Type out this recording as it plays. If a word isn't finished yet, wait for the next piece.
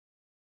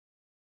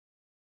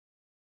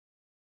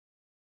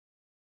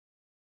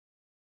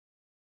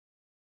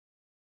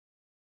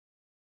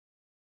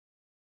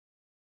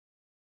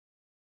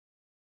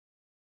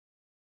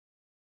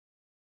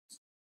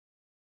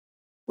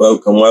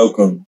Welcome,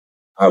 welcome,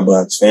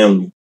 Hotbox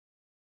family.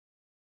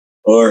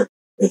 Or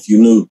if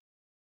you're new,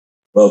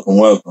 welcome,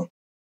 welcome.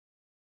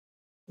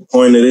 The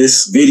point of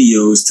this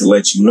video is to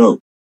let you know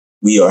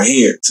we are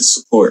here to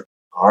support.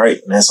 All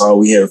right, and that's all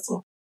we here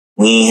for.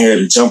 We ain't here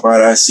to jump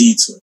out our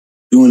seats or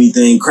do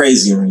anything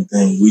crazy or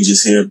anything. We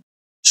just here to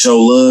show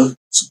love,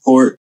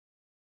 support.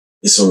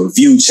 It's a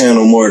review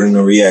channel more than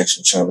a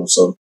reaction channel.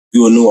 So if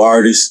you're a new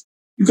artist,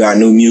 you got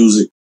new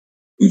music,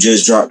 you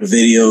just dropped a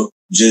video,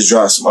 you just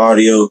dropped some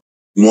audio,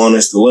 you want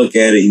us to look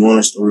at it, you want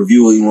us to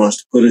review it, you want us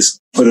to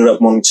put it up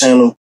on the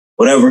channel,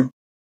 whatever,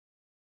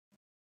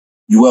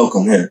 you're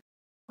welcome here.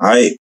 All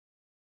right?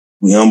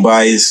 We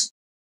unbiased.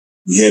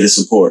 We here to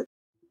support.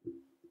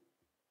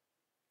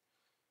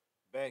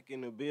 Back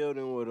in the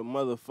building with a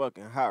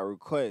motherfucking hot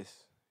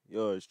request.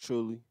 Yours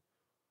truly.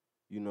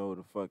 You know what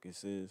the fuck it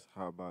says,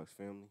 Hotbox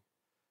family.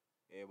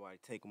 Everybody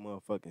take a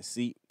motherfucking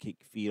seat, kick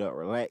your feet up,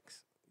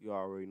 relax. You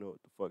already know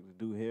what the fuck to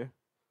do here.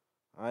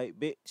 All right,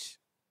 bitch.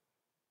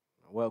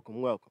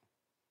 Welcome, welcome.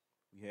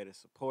 We here to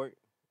support,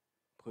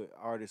 put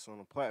artists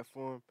on a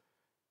platform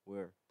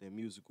where their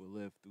music will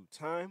live through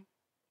time.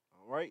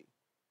 All right?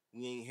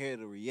 We ain't here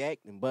to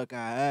react and buck our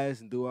eyes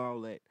and do all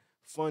that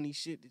funny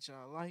shit that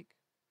y'all like.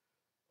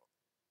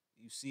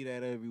 You see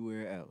that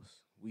everywhere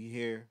else. We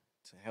here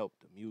to help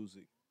the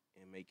music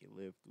and make it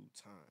live through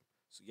time.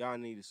 So y'all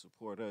need to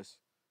support us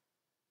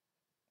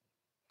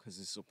because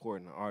it's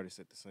supporting the artists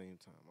at the same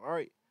time. All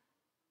right?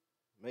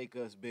 Make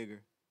us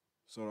bigger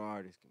so the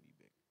artists can be bigger.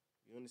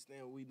 You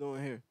understand what we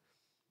doing here?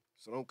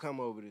 So don't come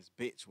over this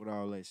bitch with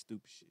all that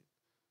stupid shit.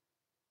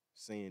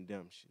 Saying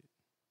dumb shit.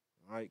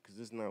 All right? Because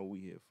this is not what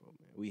we here for,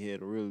 man. We here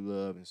to really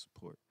love and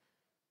support.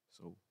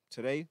 So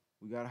today,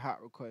 we got a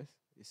hot request.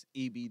 It's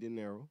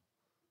eb.dinero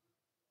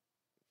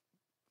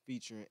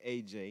featuring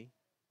AyeJay.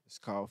 It's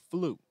called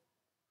Flu.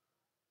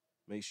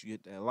 Make sure you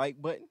hit that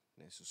like button,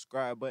 that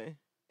subscribe button,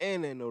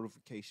 and that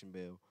notification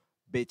bell,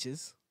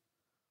 bitches.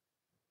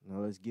 Now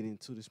let's get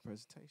into this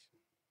presentation.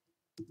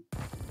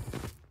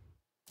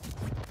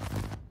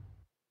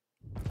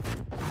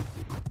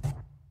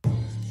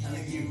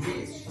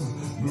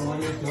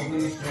 Blowing this dope in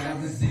the straight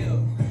out the zip.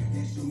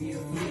 Then shoot me a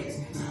flick.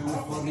 I'm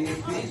fucking this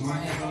bitch, my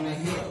hands on the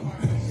hip.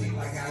 Shit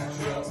like I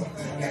trip.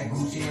 Got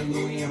Gucci and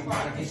Louis and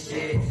product and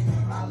shit.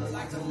 I look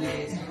like a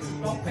leg.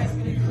 Don't pass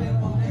me the clip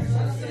on that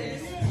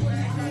success.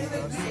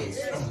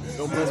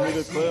 Don't pass me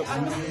the clip. I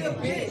know you a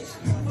bitch.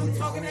 I'm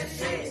talking that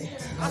shit.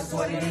 I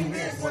swear to you,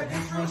 this what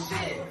this real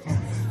shit.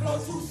 Flow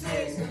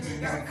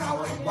 2-6. Got a car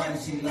with a button,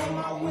 she love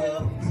my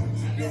whip.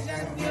 Bitch,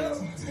 that dip.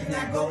 And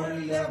I go to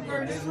the left,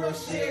 girl, this real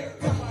shit.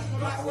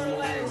 Block with a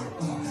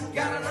ladder.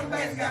 Got on the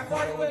base, got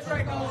 40 with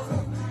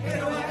Dracos. Hit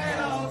it with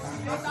arrows.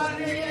 I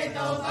started in 8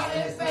 those. I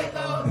didn't say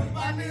those.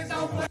 My niggas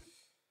don't play.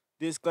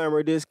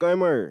 Disclaimer,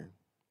 disclaimer.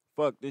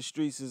 Fuck the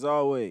streets as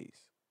always.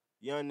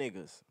 Young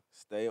niggas,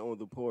 stay on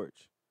the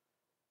porch.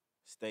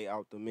 Stay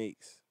out the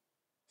mix.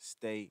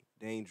 Stay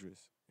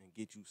dangerous and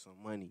get you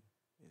some money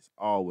as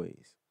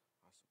always.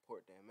 I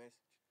support that message.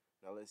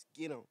 Now let's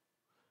get on.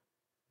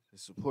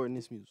 Supporting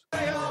this music.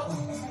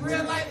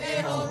 Real life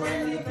a-holes,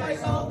 brand new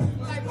place hole.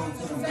 Like move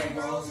to the safe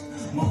roads.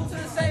 Move to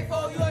the safe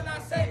hole, you are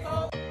not safe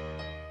hole.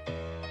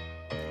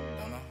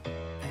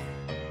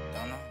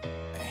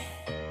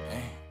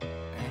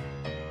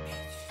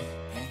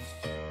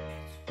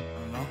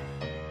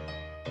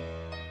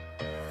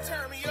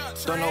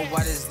 Don't know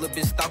why this little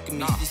bitch stalking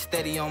me. She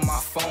steady on my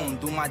phone.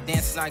 Do my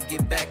dance and I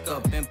get back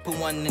up and put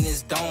one in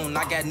his dome.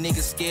 I got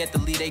niggas scared to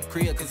leave they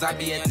crib cause I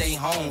be at they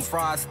home.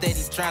 Fraud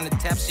steady trying to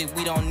tap shit.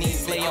 We don't need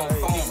play on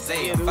phones.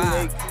 Hey,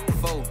 5,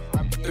 4,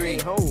 3,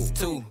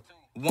 2,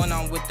 1.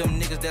 I'm with them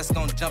niggas that's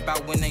gon' jump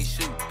out when they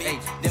shoot. Hey,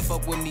 then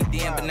fuck with me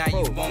then, but now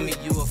you want me,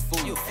 you a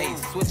fool. Hey,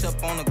 switch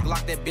up on the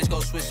Glock, that bitch go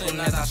switch soon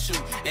as I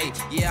shoot. Hey,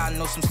 yeah, I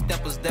know some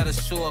steppers that'll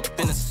show up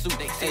in a suit.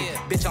 Hey,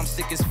 bitch, I'm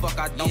sick as fuck,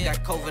 I don't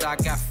got COVID, I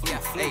got flu.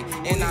 Hey,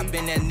 and I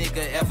been that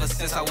nigga ever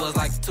since I was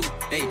like 2.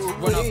 Hey,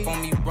 run up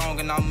on me wrong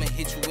and I'ma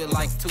hit you with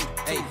like 2.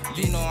 Hey,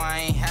 you know I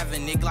ain't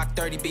having it, Glock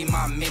 30 be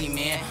my mini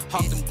man.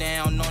 Hawk them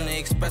down on the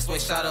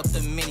expressway, shot up the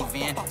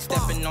minivan.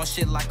 Stepping on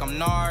shit like I'm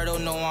Nardo,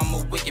 know I'm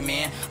a wicked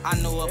man. I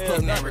know a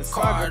plug named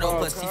Ricardo,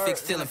 plus he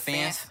fix ceiling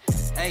fans.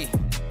 Hey,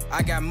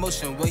 I got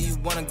motion, where you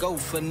wanna go?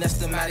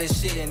 Finesse him out his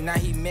shit and now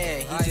he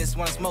mad, he just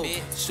wanna smoke.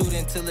 Shoot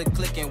until it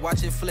clickin',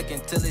 watch it flickin'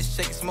 till it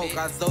shake smoke.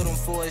 I sold him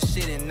for his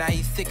shit and now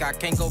he sick, I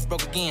can't go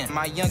broke again.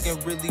 My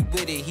youngin' really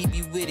with it, he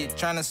be with it,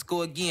 tryna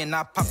score again.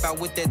 I pop out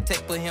with that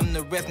tech, put him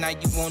to rest, now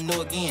you won't know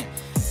again.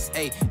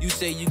 Hey, you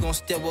say you gon'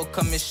 step, well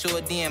come and show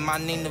it then. My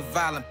name the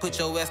violent, put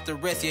your ass to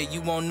rest, yeah, you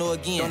won't know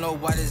again. Don't know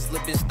why this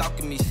lip is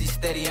stalking me, she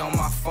steady on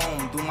my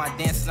phone. Do my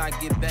dance and I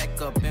get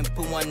back up and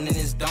put one in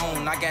his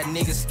dome. I got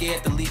niggas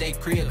scared to leave they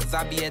crib, cause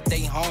I be at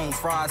they home.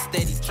 Fraud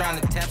steady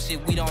trying to tap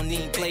shit, we don't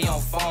need play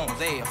on phones.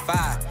 Hey,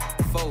 5,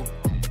 4,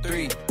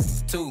 3,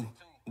 2,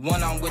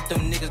 One, I'm with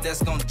them niggas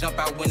that's gon' jump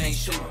out when they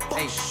shoot.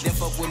 Hey, then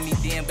fuck with me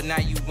then, but now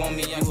you want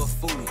me, you a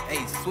fool.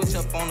 Hey, switch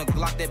up on the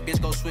Glock, that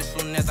bitch go switch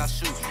soon as I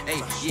shoot.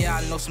 Hey, yeah,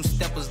 I know some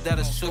steppers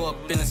that'll show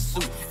up in a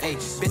suit. Hey,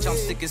 bitch, I'm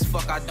sick as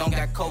fuck, I don't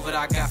got COVID,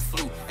 I got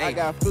flu. Hey, I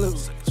got flu.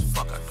 Sick as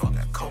fuck, I don't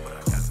got COVID,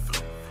 I got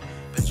flu.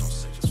 Bitch, I'm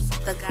sick as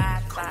fuck. The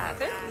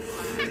Godfather.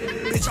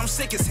 Bitch, I'm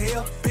sick as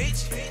hell,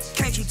 bitch.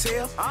 Can't you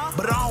tell?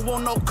 But I don't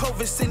want no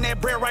COVID, send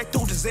that bread right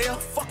through the Zell.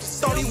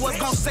 Thought he was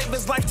gon' save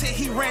his life till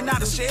he ran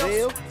out of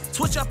shells.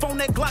 Switch up on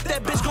that Glock,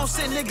 that bitch gon'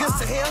 send niggas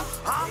to hell.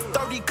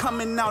 30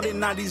 coming out and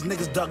now these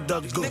niggas duck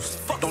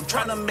goose. Don't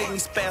try to make me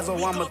spaz or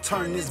I'ma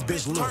turn this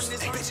bitch loose.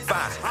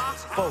 5,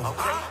 4,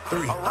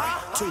 3,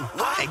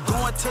 2. Ain't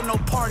going to no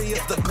party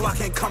if the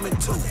Glock ain't coming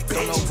too,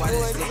 Don't know bitch. why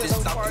this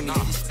nigga stopping me.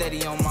 He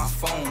steady on my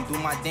phone. Do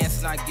my dance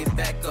and I get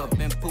back up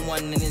and put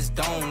one in his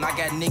dome. I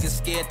got niggas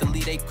scared to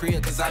leave they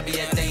crib cause I be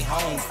at they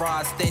home.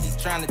 Fraud steady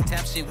trying to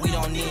tap shit. We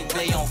don't need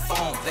play on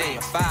phone. Hey,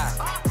 5,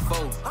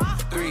 4,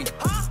 3,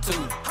 2.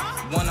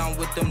 One, I'm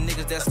with them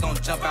niggas that's gon'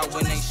 jump out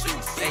when they shoot.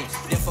 Hey,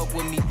 then fuck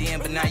with me then,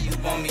 but now you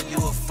want me, you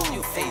a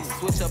fool. Hey,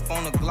 switch up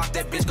on the Glock,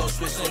 that bitch go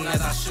switch soon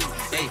as I shoot.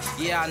 Hey,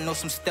 yeah, I know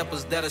some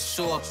steppers that'll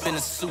show up in a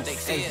suit.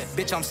 Hey,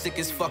 bitch, I'm sick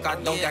as fuck, I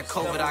don't got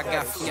COVID, I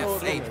got flu.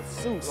 Hey,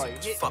 Suit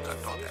like Fuck, I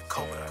don't got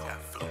COVID, I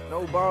got flu.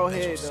 no bald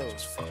head though.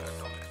 Fuck, I don't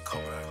got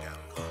COVID, I got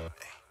flu.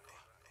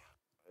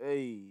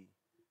 Hey,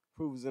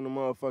 proof is in the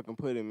motherfucking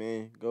pudding,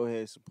 man. Go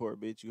ahead, support,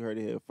 bitch. You heard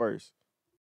it here first.